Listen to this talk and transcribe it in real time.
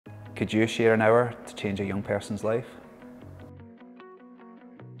Could you share an hour to change a young person's life?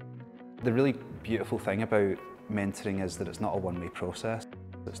 The really beautiful thing about mentoring is that it's not a one-way process.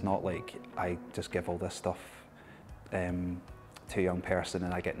 It's not like I just give all this stuff to a young person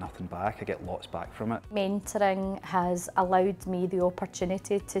and I get nothing back. I get lots back from it. Mentoring has allowed me the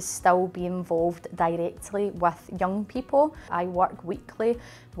opportunity to still be involved directly with young people. I work weekly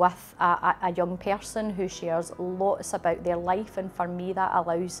with a young person who shares lots about their life, and for me that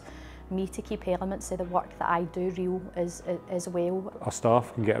allows me to keep elements of the work that I do real as well. Our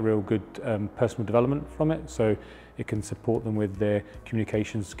staff can get a real good personal development from it, so it can support them with their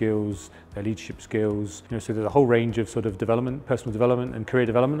communication skills, their leadership skills. So there's a whole range of sort of development, personal development and career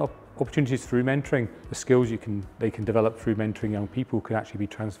development opportunities through mentoring. The skills they can develop through mentoring young people can actually be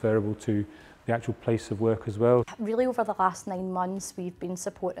transferable to the actual place of work as well. Really over the last 9 months we've been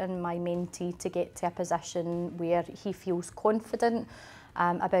supporting my mentee to get to a position where he feels confident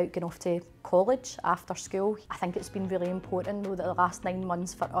about going off to college after school. I think it's been really important though that the last 9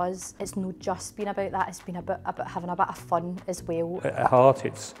 months for us, it's not just been about that, it's been about having a bit of fun as well. At heart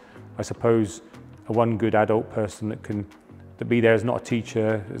it's, I suppose, a one good adult person that can be there as not a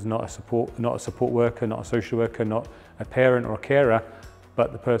teacher, as not a support worker, not a social worker, not a parent or a carer,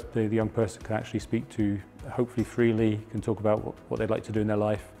 but the young person can actually speak to, hopefully freely, can talk about what they'd like to do in their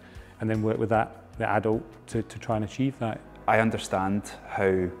life, and then work with the adult to try and achieve that. I understand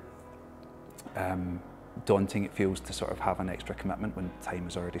how daunting it feels to sort of have an extra commitment when time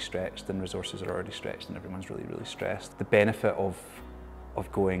is already stretched and resources are already stretched and everyone's really, really stressed. The benefit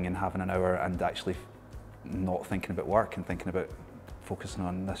of going and having an hour and actually not thinking about work and thinking about focusing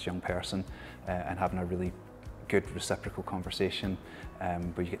on this young person and having a really good reciprocal conversation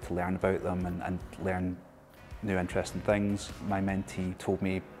where you get to learn about them and learn new interesting things. My mentee told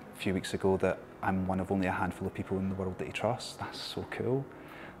me a few weeks ago that I'm one of only a handful of people in the world that he trusts. That's so cool.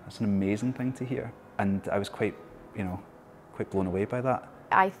 That's an amazing thing to hear. And I was quite blown away by that.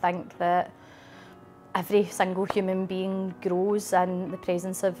 I think that every single human being grows in the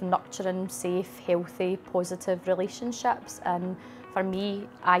presence of nurturing, safe, healthy, positive relationships. And for me,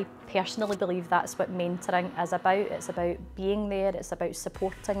 I personally believe that's what mentoring is about. It's about being there, it's about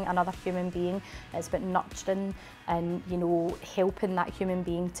supporting another human being, it's about nurturing and helping that human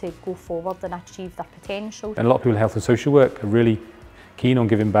being to go forward and achieve their potential. And a lot of people in health and social work are really keen on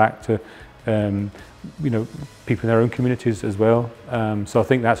giving back to people in their own communities as well. So I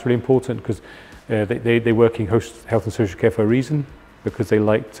think that's really important because they work in health and social care for a reason, because they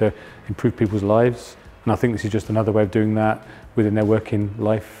like to improve people's lives. And I think this is just another way of doing that within their working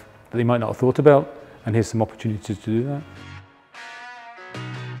life that they might not have thought about, and here's some opportunities to do that.